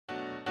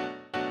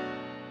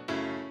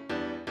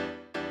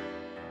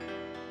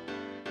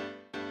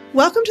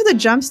Welcome to the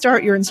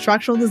Jumpstart Your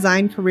Instructional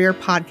Design Career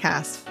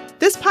podcast.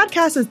 This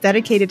podcast is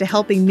dedicated to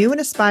helping new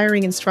and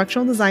aspiring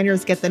instructional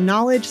designers get the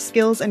knowledge,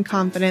 skills, and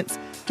confidence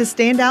to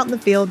stand out in the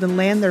field and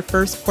land their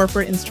first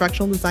corporate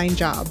instructional design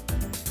job.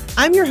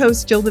 I'm your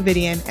host, Jill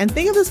Davidian, and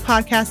think of this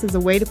podcast as a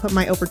way to put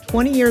my over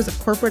 20 years of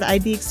corporate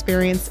ID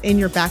experience in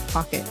your back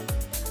pocket.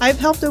 I've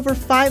helped over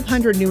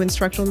 500 new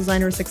instructional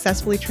designers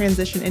successfully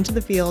transition into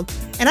the field,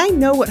 and I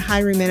know what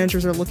hiring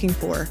managers are looking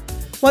for.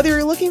 Whether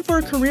you're looking for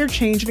a career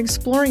change and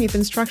exploring if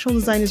instructional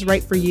design is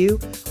right for you,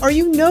 or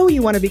you know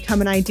you want to become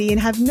an ID and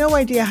have no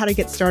idea how to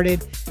get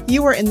started,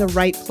 you are in the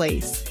right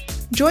place.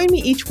 Join me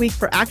each week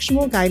for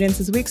actionable guidance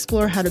as we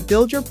explore how to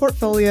build your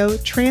portfolio,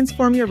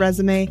 transform your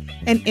resume,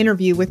 and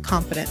interview with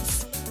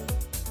confidence.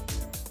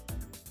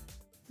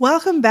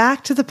 Welcome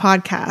back to the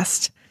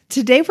podcast.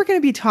 Today we're going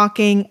to be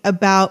talking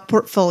about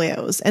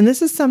portfolios, and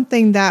this is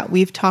something that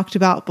we've talked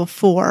about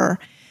before,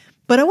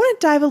 but I want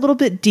to dive a little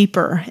bit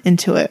deeper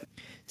into it.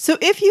 So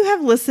if you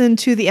have listened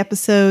to the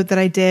episode that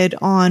I did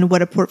on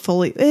what a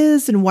portfolio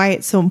is and why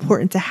it's so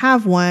important to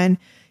have one,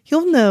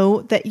 you'll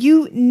know that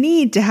you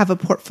need to have a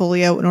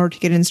portfolio in order to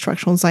get an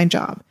instructional design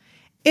job.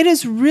 It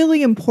is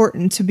really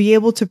important to be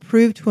able to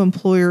prove to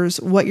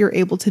employers what you're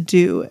able to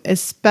do,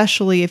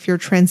 especially if you're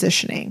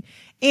transitioning.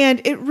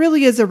 And it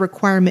really is a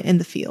requirement in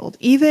the field.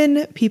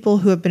 Even people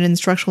who have been in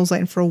instructional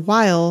design for a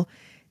while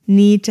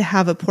need to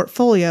have a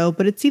portfolio,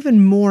 but it's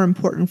even more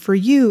important for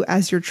you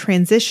as you're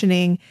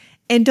transitioning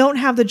and don't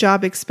have the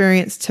job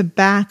experience to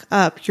back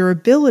up your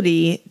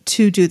ability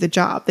to do the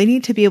job. They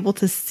need to be able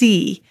to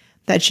see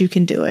that you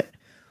can do it.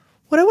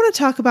 What I want to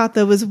talk about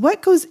though is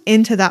what goes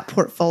into that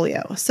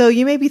portfolio. So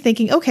you may be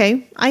thinking,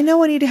 okay, I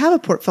know I need to have a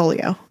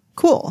portfolio.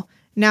 Cool.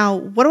 Now,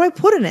 what do I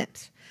put in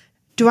it?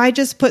 Do I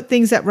just put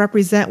things that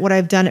represent what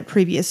I've done at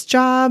previous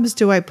jobs?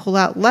 Do I pull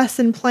out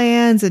lesson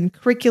plans and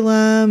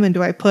curriculum? And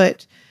do I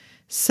put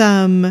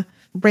some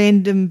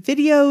random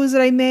videos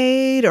that I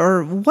made,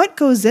 or what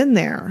goes in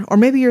there? Or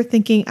maybe you're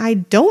thinking, I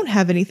don't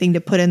have anything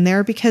to put in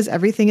there because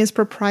everything is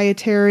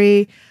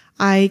proprietary.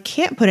 I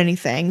can't put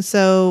anything.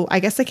 So I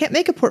guess I can't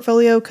make a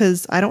portfolio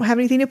because I don't have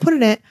anything to put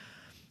in it.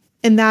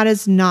 And that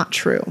is not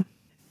true.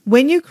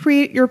 When you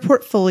create your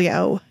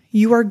portfolio,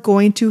 you are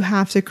going to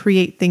have to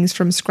create things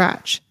from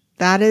scratch.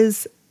 That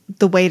is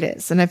the way it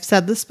is. And I've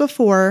said this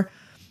before,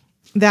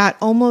 that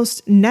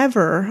almost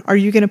never are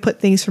you going to put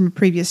things from a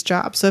previous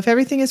job. So if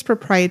everything is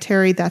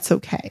proprietary, that's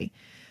okay.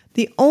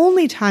 The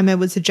only time I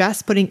would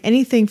suggest putting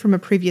anything from a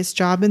previous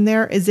job in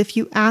there is if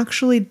you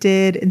actually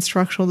did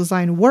instructional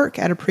design work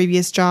at a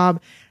previous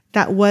job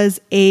that was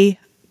a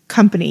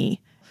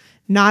company,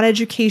 not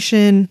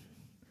education,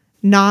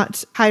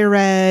 not higher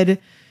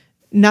ed,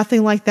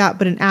 nothing like that,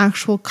 but an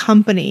actual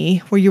company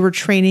where you were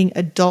training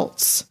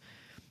adults.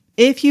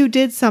 If you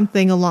did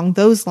something along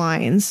those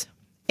lines,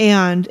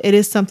 and it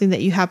is something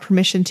that you have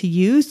permission to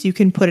use, you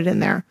can put it in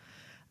there.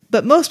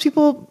 But most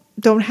people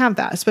don't have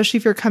that, especially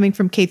if you're coming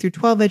from K through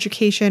 12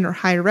 education or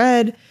higher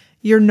ed,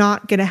 you're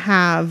not going to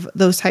have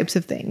those types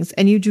of things.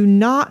 And you do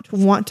not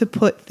want to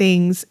put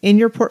things in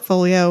your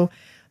portfolio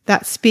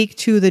that speak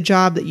to the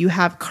job that you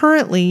have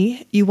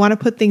currently. You want to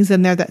put things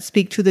in there that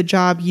speak to the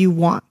job you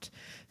want.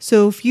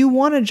 So if you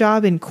want a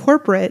job in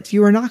corporate,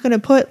 you are not going to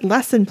put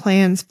lesson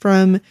plans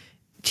from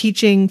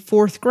teaching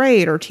 4th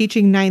grade or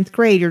teaching 9th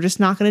grade. You're just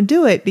not going to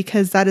do it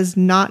because that is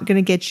not going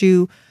to get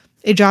you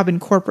a job in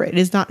corporate. It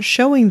is not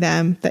showing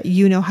them that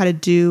you know how to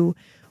do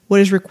what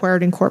is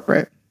required in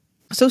corporate.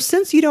 So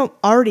since you don't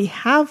already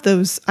have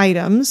those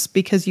items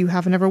because you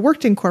haven't ever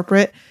worked in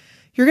corporate,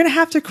 you're going to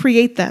have to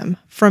create them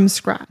from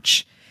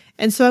scratch.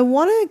 And so I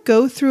want to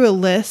go through a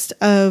list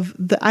of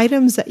the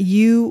items that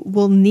you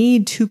will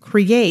need to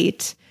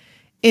create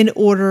in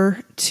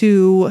order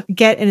to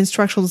get an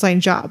instructional design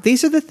job.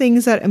 These are the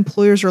things that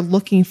employers are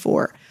looking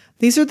for.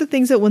 These are the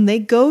things that when they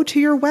go to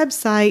your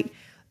website,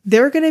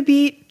 they're going to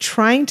be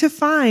trying to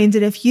find.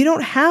 And if you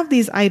don't have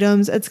these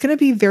items, it's going to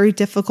be very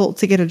difficult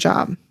to get a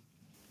job.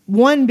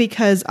 One,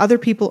 because other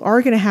people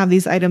are going to have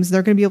these items.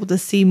 They're going to be able to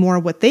see more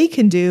of what they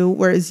can do,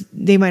 whereas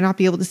they might not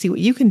be able to see what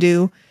you can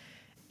do.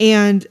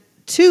 And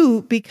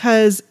two,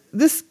 because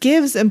this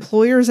gives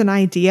employers an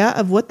idea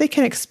of what they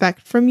can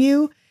expect from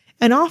you.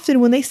 And often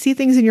when they see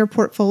things in your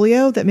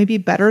portfolio that may be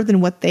better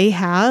than what they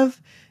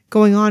have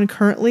going on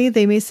currently,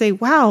 they may say,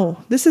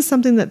 wow, this is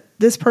something that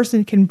this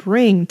person can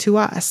bring to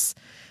us.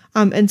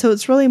 And so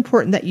it's really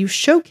important that you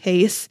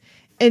showcase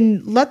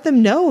and let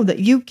them know that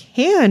you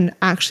can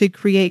actually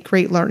create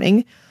great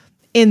learning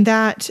and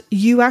that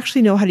you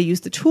actually know how to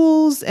use the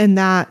tools and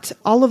that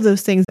all of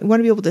those things, you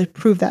want to be able to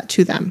prove that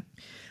to them.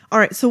 All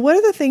right, so what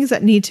are the things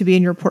that need to be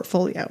in your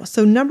portfolio?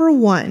 So number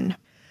one,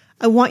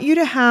 I want you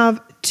to have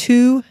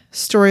 2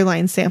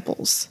 storyline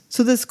samples.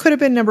 So this could have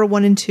been number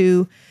 1 and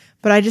 2,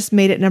 but I just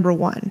made it number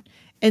 1.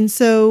 And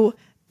so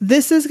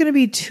this is going to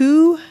be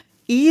 2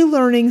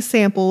 e-learning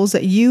samples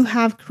that you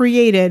have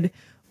created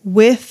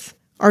with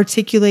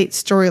Articulate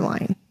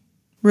Storyline.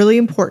 Really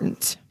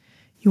important.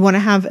 You want to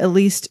have at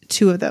least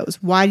 2 of those.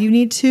 Why do you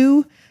need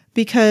 2?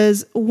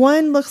 Because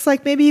 1 looks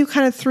like maybe you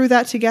kind of threw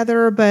that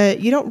together, but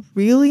you don't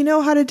really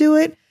know how to do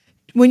it.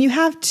 When you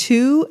have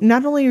two,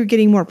 not only are you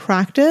getting more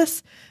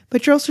practice,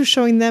 but you're also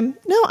showing them,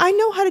 no, I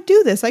know how to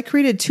do this. I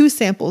created 2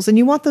 samples, and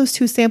you want those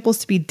 2 samples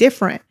to be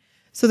different.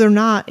 So they're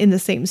not in the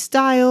same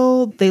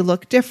style. They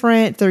look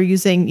different. They're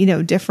using,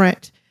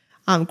 different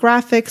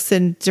graphics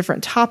and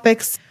different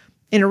topics,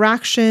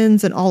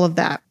 interactions, and all of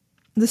that.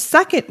 The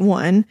second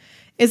one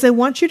is I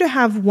want you to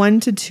have 1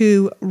 to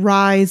 2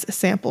 Rise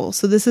samples.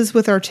 So this is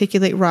with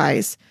Articulate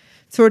Rise.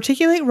 So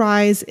Articulate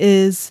Rise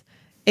is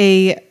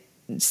a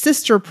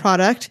sister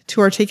product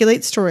to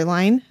Articulate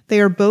Storyline. They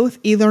are both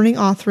e-learning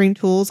authoring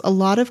tools. A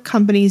lot of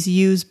companies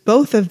use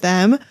both of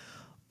them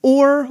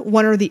or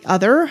one or the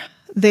other.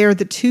 They are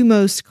the 2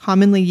 most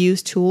commonly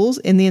used tools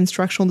in the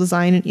instructional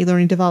design and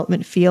e-learning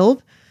development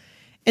field.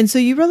 And so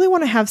you really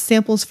want to have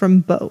samples from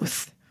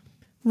both.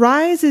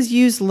 Rise is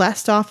used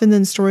less often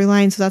than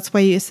Storyline, so that's why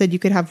you said you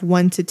could have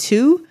 1 to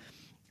 2.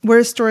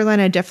 Whereas Storyline,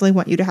 I definitely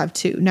want you to have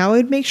 2. Now, I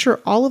would make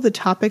sure all of the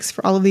topics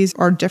for all of these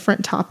are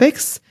different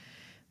topics,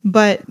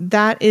 but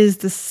that is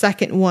the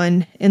second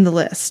one in the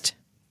list.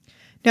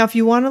 Now, if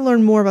you want to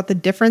learn more about the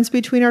difference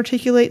between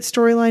Articulate,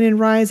 Storyline, and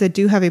Rise, I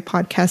do have a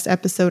podcast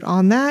episode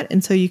on that,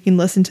 and so you can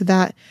listen to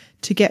that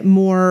to get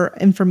more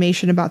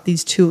information about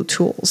these 2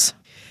 tools.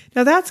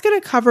 Now, that's going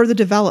to cover the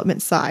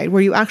development side,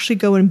 where you actually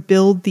go and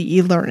build the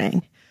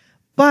e-learning.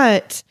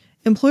 But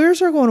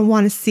employers are going to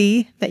want to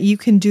see that you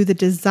can do the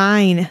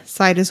design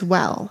side as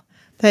well,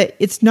 that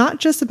it's not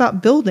just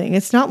about building.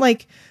 It's not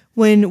like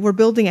when we're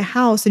building a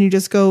house and you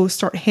just go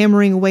start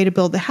hammering away to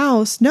build the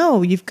house.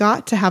 No, you've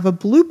got to have a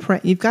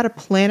blueprint. You've got to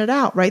plan it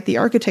out, right? The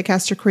architect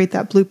has to create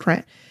that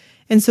blueprint.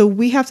 And so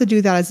we have to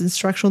do that as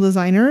instructional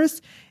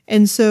designers.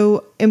 And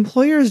so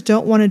employers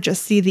don't want to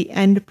just see the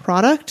end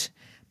product.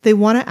 They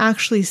want to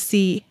actually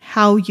see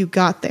how you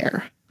got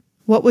there.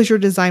 What was your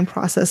design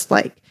process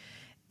like?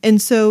 And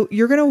so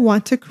you're going to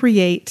want to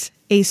create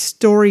a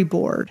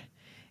storyboard.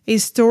 A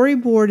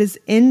storyboard is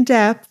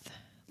in-depth,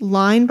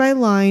 line by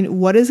line,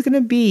 what is going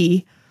to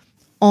be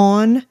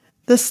on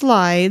the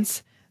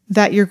slides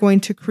that you're going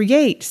to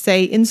create,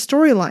 say in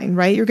Storyline,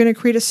 right? You're going to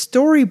create a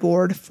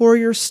storyboard for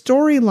your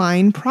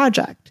Storyline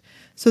project.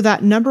 So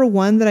that number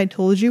 1 that I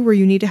told you where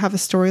you need to have a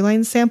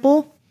Storyline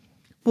sample,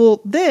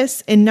 well,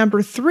 this in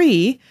number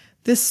 3,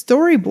 this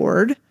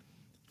storyboard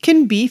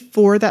can be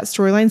for that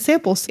Storyline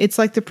sample. It's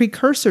like the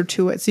precursor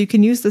to it. So you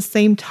can use the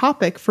same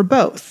topic for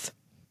both.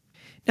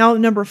 Now,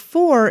 number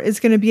 4 is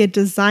going to be a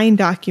design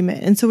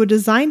document. And so a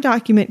design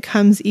document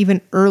comes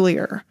even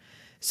earlier.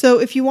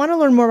 So if you want to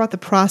learn more about the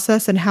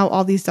process and how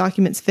all these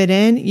documents fit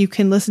in, you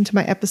can listen to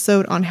my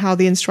episode on how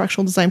the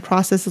instructional design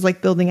process is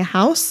like building a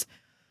house.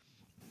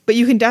 But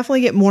you can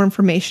definitely get more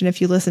information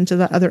if you listen to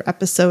that other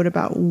episode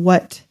about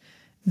what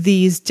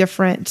these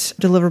different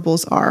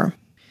deliverables are.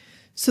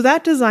 So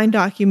that design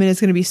document is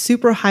going to be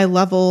super high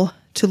level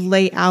to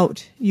lay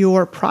out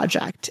your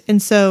project.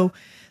 And so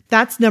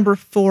that's number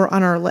 4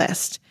 on our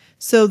list.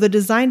 So the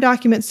design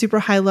document, super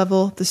high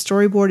level, the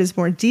storyboard is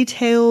more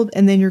detailed,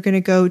 and then you're going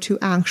to go to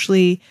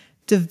actually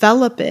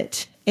develop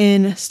it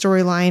in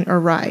Storyline or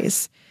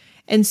Rise.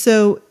 And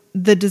so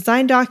the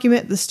design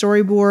document, the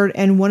storyboard,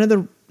 and one of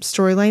the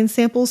Storyline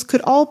samples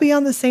could all be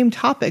on the same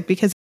topic,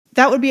 because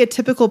that would be a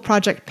typical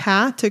project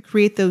path to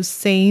create those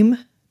same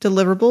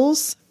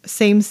deliverables,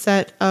 same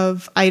set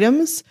of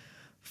items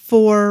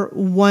for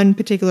one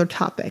particular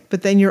topic.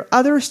 But then your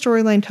other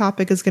Storyline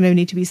topic is going to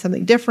need to be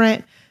something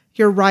different.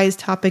 Your Rise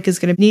topic is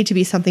going to need to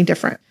be something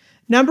different.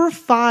 Number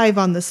 5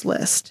 on this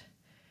list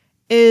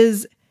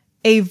is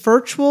a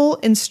virtual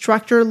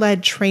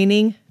instructor-led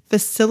training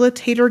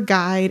facilitator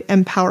guide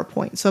and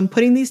PowerPoint. So I'm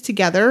putting these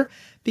together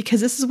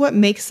because this is what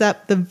makes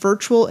up the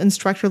virtual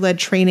instructor-led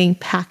training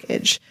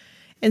package.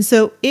 And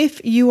so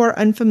if you are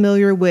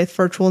unfamiliar with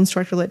virtual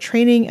instructor-led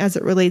training as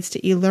it relates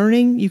to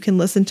e-learning, you can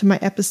listen to my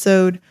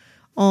episode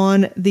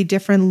on the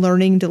different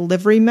learning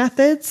delivery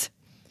methods.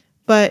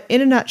 But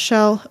in a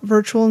nutshell,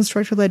 virtual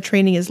instructor-led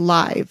training is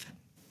live.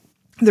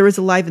 There is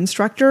a live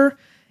instructor.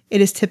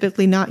 It is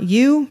typically not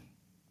you.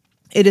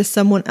 It is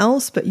someone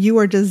else, but you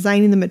are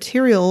designing the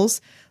materials,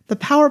 the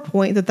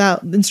PowerPoint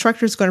that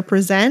instructor is going to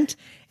present,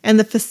 and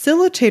the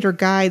facilitator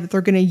guide that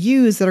they're going to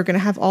use that are going to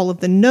have all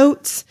of the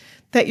notes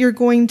that you're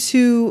going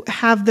to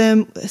have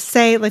them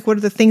say, like what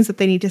are the things that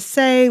they need to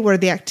say? What are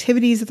the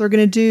activities that they're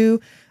going to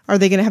do? Are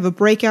they going to have a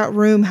breakout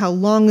room? How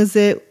long is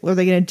it? Are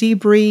they going to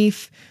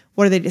debrief?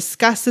 What do they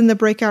discuss in the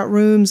breakout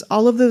rooms?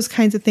 All of those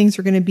kinds of things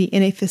are going to be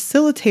in a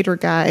facilitator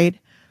guide.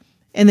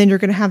 And then you're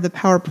going to have the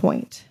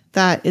PowerPoint.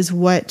 That is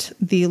what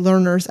the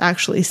learners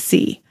actually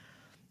see.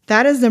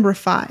 That is number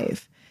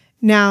 5.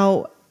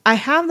 Now, I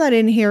have that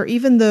in here,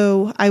 even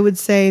though I would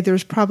say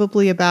there's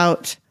probably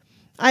about,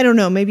 I don't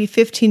know, maybe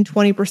 15,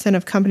 20%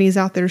 of companies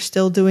out there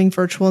still doing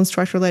virtual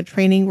instructor-led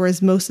training,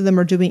 whereas most of them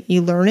are doing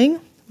e-learning,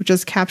 which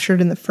is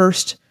captured in the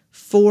first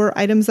 4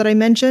 items that I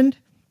mentioned.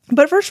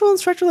 But virtual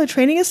instructor-led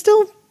training is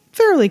still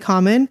fairly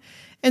common.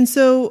 And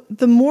so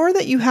the more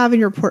that you have in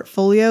your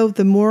portfolio,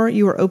 the more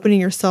you are opening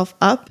yourself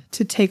up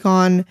to take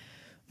on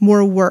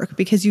more work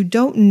because you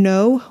don't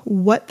know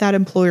what that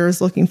employer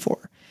is looking for.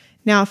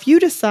 Now, if you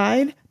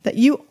decide that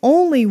you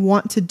only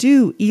want to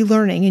do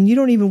e-learning and you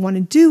don't even want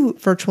to do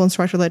virtual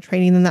instructor-led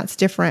training, then that's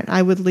different.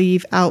 I would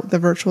leave out the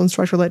virtual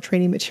instructor-led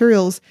training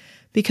materials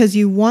because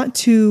you want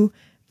to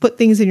put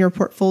things in your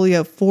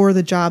portfolio for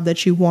the job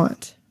that you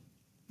want.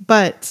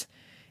 But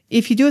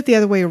if you do it the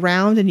other way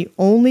around and you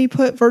only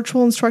put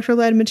virtual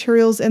instructor-led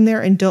materials in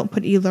there and don't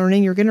put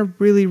e-learning, you're going to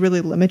really,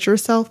 really limit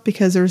yourself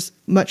because there's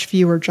much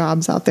fewer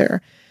jobs out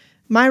there.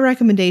 My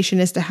recommendation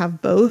is to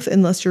have both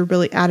unless you're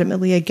really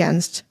adamantly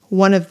against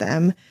one of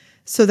them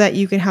so that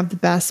you can have the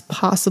best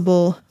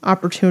possible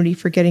opportunity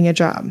for getting a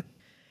job.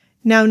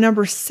 Now,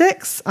 number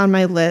 6 on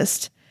my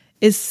list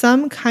is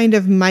some kind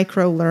of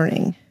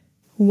micro-learning.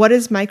 What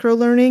is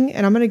micro-learning?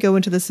 And I'm going to go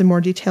into this in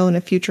more detail in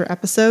a future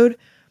episode.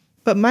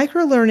 But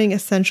micro-learning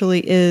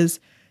essentially is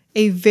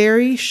a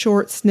very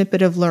short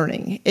snippet of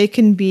learning. It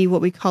can be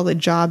what we call a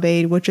job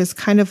aid, which is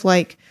kind of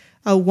like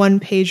a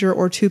 1-pager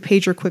or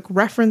 2-pager quick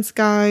reference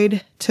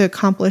guide to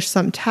accomplish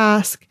some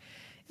task.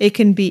 It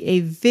can be a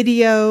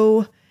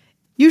video.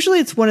 Usually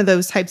it's one of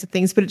those types of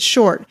things, but it's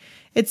short.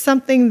 It's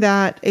something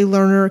that a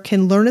learner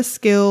can learn a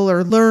skill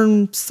or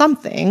learn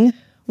something,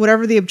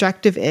 whatever the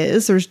objective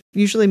is. There's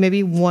usually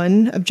maybe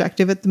one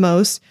objective at the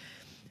most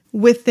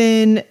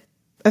within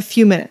a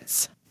few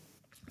minutes.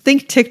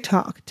 Think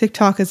TikTok.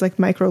 TikTok is like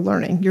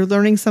micro-learning. You're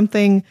learning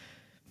something.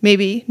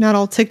 Maybe not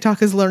all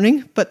TikTok is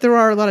learning, but there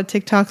are a lot of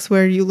TikToks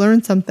where you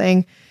learn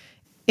something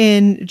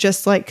in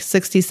just like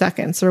 60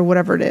 seconds or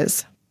whatever it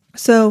is.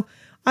 So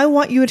I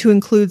want you to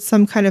include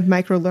some kind of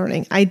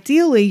micro-learning.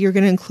 Ideally, you're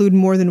going to include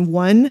more than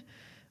one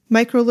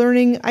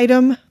micro-learning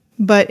item,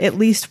 but at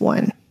least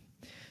one.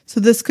 So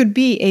this could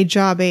be a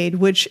job aid,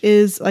 which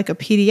is like a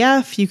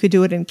PDF. You could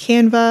do it in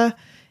Canva.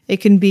 It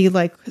can be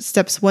like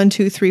steps 1,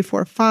 2, 3,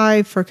 4,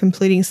 5 for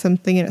completing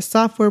something in a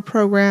software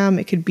program.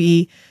 It could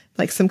be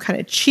like some kind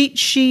of cheat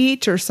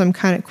sheet or some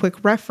kind of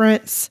quick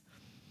reference.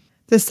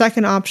 The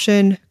second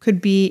option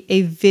could be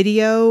a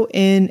video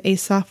in a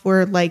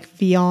software like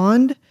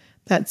Vyond.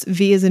 That's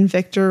V as in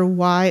Victor,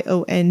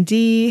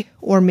 YOND,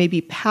 or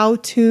maybe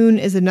Powtoon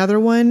is another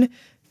one.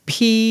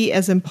 P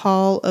as in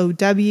Paul,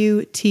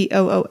 OWTOON.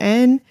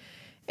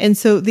 And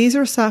so these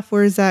are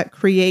softwares that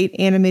create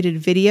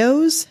animated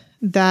videos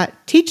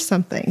that teach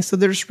something. So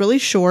they're just really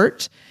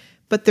short,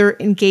 but they're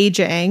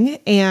engaging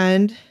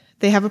and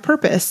they have a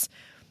purpose.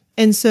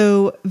 And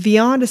so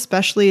Vyond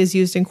especially is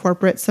used in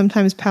corporate.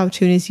 Sometimes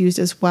Powtoon is used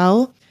as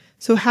well.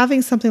 So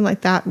having something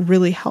like that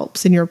really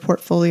helps in your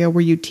portfolio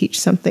where you teach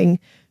something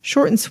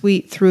short and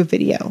sweet through a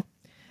video.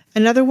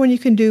 Another one you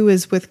can do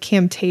is with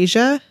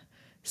Camtasia,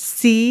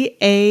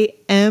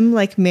 CAM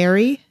like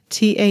Mary,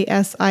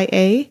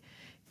 TASIA.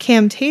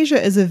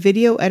 Camtasia is a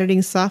video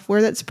editing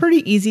software that's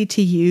pretty easy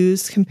to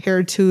use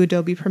compared to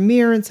Adobe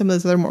Premiere and some of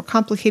those other more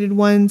complicated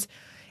ones.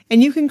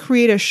 And you can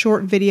create a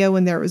short video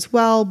in there as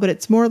well, but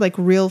it's more like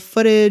real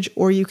footage,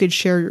 or you could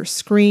share your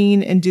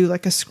screen and do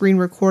like a screen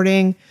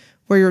recording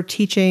where you're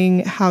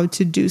teaching how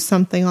to do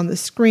something on the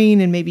screen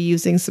and maybe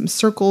using some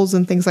circles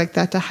and things like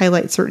that to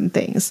highlight certain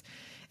things.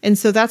 And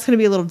so that's going to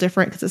be a little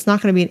different because it's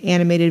not going to be an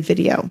animated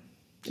video.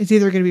 It's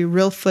either going to be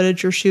real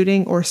footage you're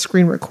shooting or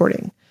screen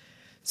recording.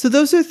 So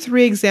those are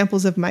 3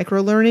 examples of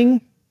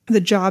micro-learning: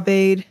 the job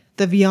aid,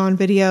 the Vyond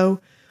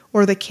video,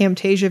 or the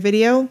Camtasia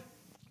video.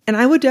 And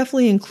I would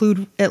definitely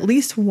include at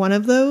least one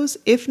of those,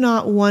 if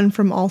not one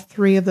from all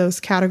 3 of those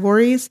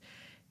categories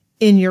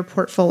in your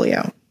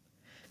portfolio.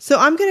 So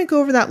I'm going to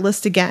go over that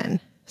list again.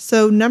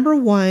 So number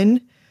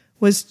 1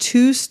 was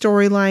 2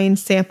 storyline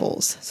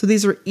samples. So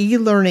these are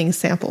e-learning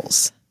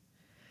samples.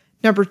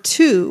 Number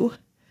 2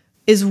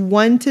 is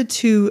 1 to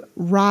 2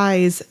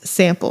 RISE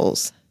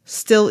samples.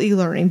 Still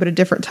e-learning, but a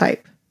different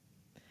type.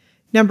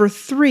 Number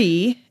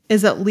 3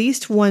 is at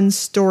least 1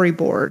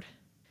 storyboard.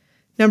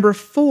 Number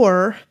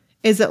 4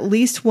 is at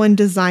least 1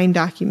 design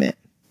document.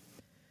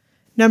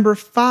 Number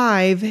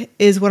 5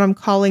 is what I'm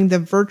calling the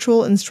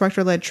Virtual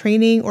Instructor-Led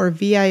Training, or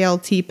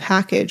VILT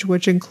package,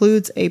 which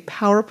includes a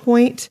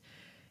PowerPoint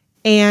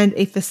and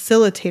a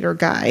facilitator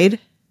guide.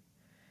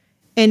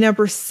 And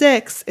number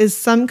 6 is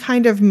some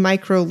kind of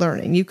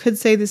micro-learning. You could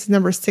say this is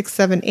number 6,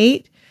 7,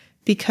 8,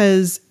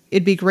 because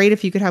it'd be great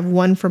if you could have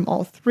one from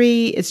all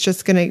 3. It's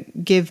just going to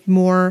give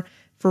more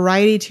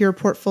variety to your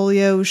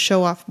portfolio,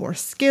 show off more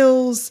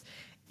skills,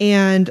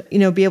 and,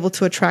 be able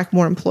to attract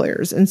more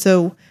employers. And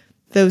so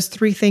those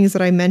 3 things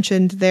that I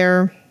mentioned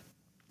there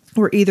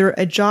were either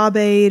a job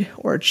aid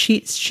or a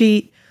cheat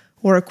sheet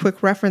or a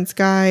quick reference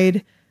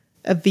guide,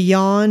 a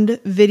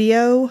Vyond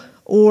video,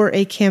 or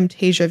a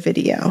Camtasia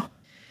video.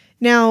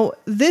 Now,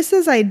 this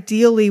is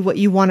ideally what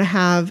you want to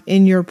have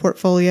in your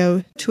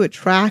portfolio to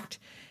attract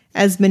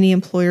as many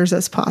employers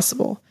as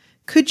possible.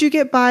 Could you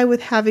get by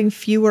with having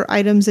fewer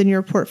items in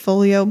your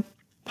portfolio?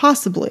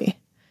 Possibly.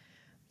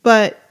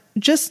 But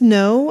just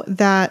know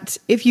that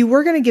if you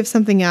were going to give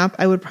something up,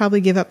 I would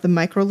probably give up the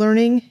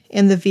micro-learning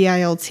and the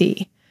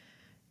VILT.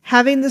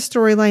 Having the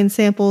storyline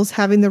samples,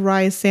 having the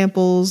RISE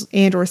samples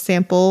and or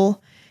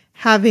sample,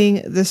 having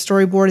the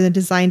storyboard and the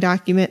design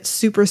document,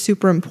 super,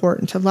 super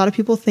important. A lot of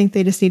people think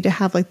they just need to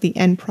have like the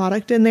end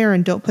product in there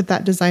and don't put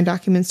that design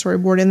document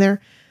storyboard in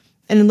there.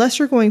 And unless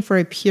you're going for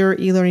a pure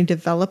e-learning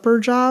developer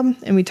job,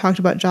 and we talked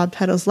about job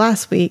titles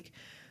last week,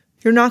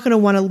 you're not going to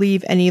want to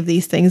leave any of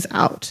these things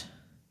out.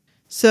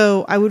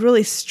 So I would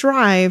really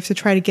strive to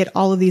try to get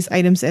all of these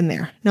items in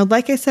there. Now,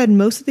 like I said,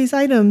 most of these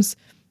items,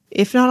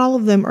 if not all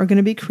of them, are going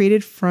to be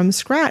created from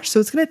scratch. So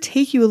it's going to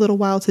take you a little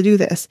while to do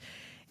this.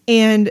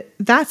 And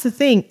that's the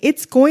thing.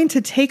 It's going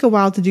to take a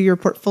while to do your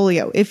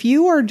portfolio. If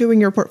you are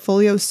doing your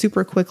portfolio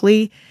super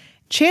quickly,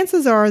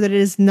 chances are that it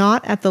is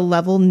not at the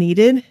level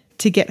needed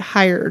to get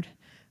hired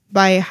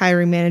by a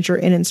hiring manager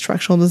in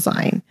instructional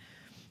design.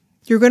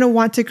 You're going to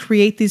want to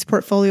create these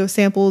portfolio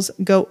samples,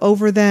 go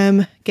over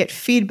them, get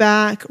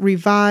feedback,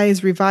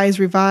 revise.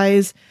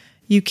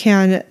 You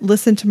can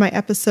listen to my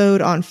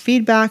episode on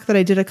feedback that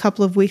I did a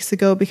couple of weeks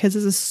ago because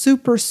this is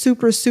super,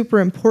 super, super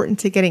important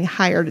to getting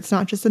hired. It's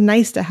not just a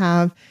nice to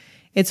have,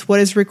 it's what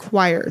is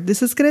required.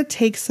 This is going to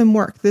take some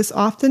work. This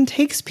often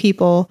takes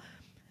people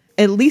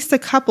at least a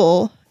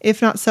couple,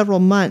 if not several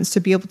months, to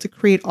be able to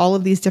create all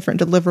of these different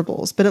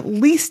deliverables, but at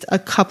least a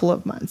couple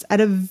of months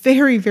at a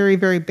very, very,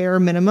 very bare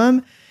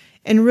minimum.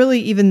 And really,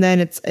 even then,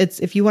 it's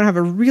if you want to have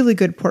a really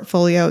good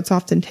portfolio, it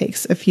often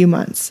takes a few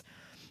months.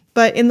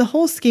 But in the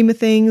whole scheme of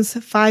things,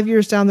 5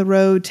 years down the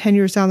road, 10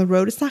 years down the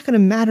road, it's not going to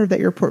matter that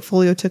your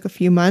portfolio took a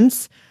few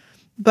months.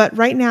 But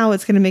right now,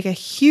 it's going to make a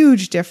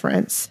huge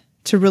difference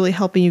to really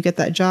helping you get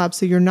that job.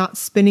 So you're not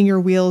spinning your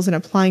wheels and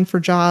applying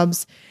for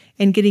jobs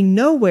and getting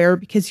nowhere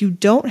because you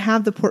don't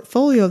have the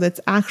portfolio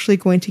that's actually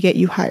going to get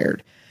you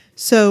hired.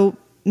 So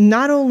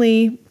not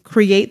only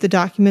create the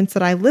documents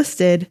that I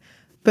listed,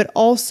 but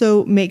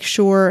also make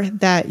sure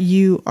that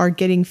you are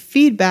getting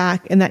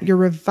feedback and that you're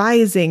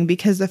revising,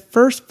 because the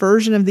first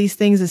version of these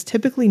things is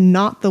typically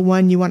not the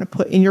one you want to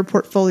put in your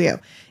portfolio.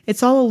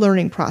 It's all a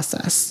learning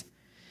process.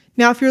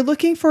 Now, if you're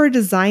looking for a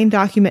design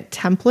document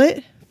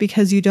template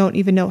because you don't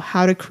even know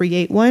how to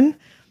create one,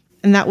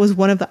 and that was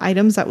one of the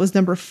items that was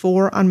number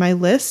 4 on my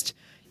list,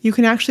 you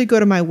can actually go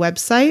to my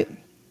website.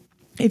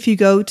 If you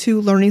go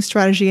to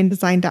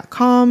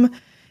learningstrategyanddesign.com,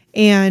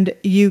 and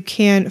you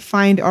can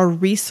find our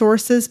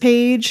resources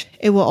page.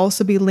 It will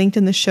also be linked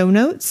in the show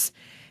notes.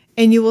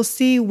 And you will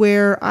see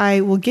where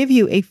I will give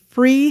you a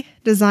free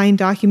design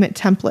document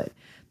template.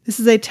 This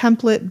is a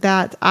template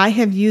that I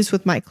have used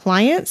with my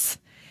clients,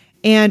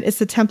 and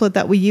it's a template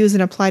that we use in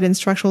Applied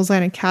Instructional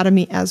Design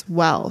Academy as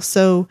well.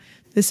 So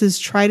this is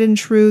tried and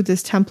true.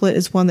 This template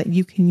is one that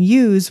you can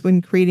use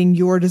when creating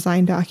your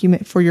design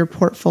document for your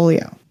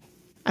portfolio.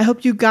 I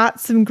hope you got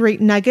some great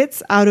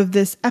nuggets out of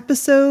this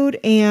episode,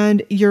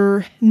 and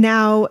you're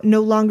now no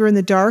longer in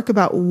the dark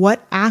about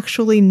what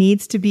actually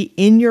needs to be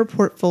in your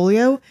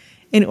portfolio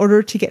in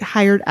order to get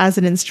hired as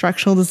an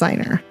instructional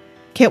designer.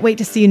 Can't wait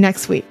to see you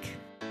next week.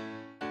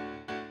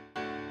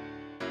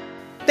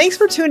 Thanks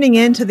for tuning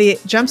in to the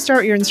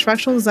Jumpstart Your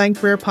Instructional Design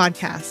Career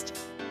podcast.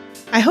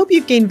 I hope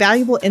you've gained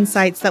valuable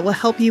insights that will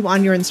help you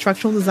on your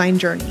instructional design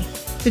journey.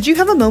 Did you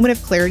have a moment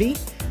of clarity?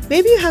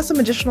 Maybe you have some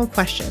additional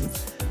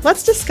questions.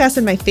 Let's discuss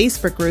in my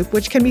Facebook group,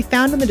 which can be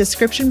found in the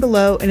description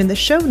below and in the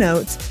show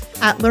notes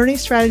at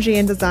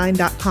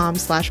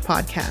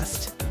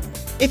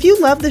learningstrategyanddesign.com/podcast. If you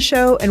love the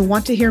show and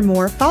want to hear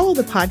more, follow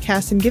the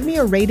podcast and give me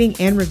a rating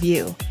and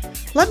review.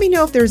 Let me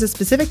know if there's a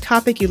specific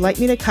topic you'd like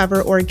me to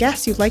cover or a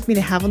guest you'd like me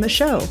to have on the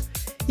show.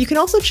 You can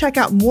also check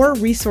out more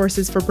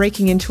resources for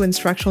breaking into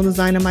instructional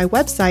design on my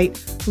website,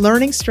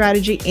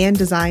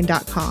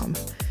 learningstrategyanddesign.com.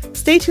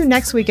 Stay tuned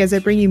next week as I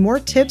bring you more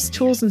tips,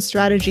 tools, and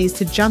strategies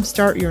to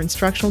jumpstart your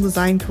instructional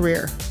design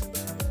career.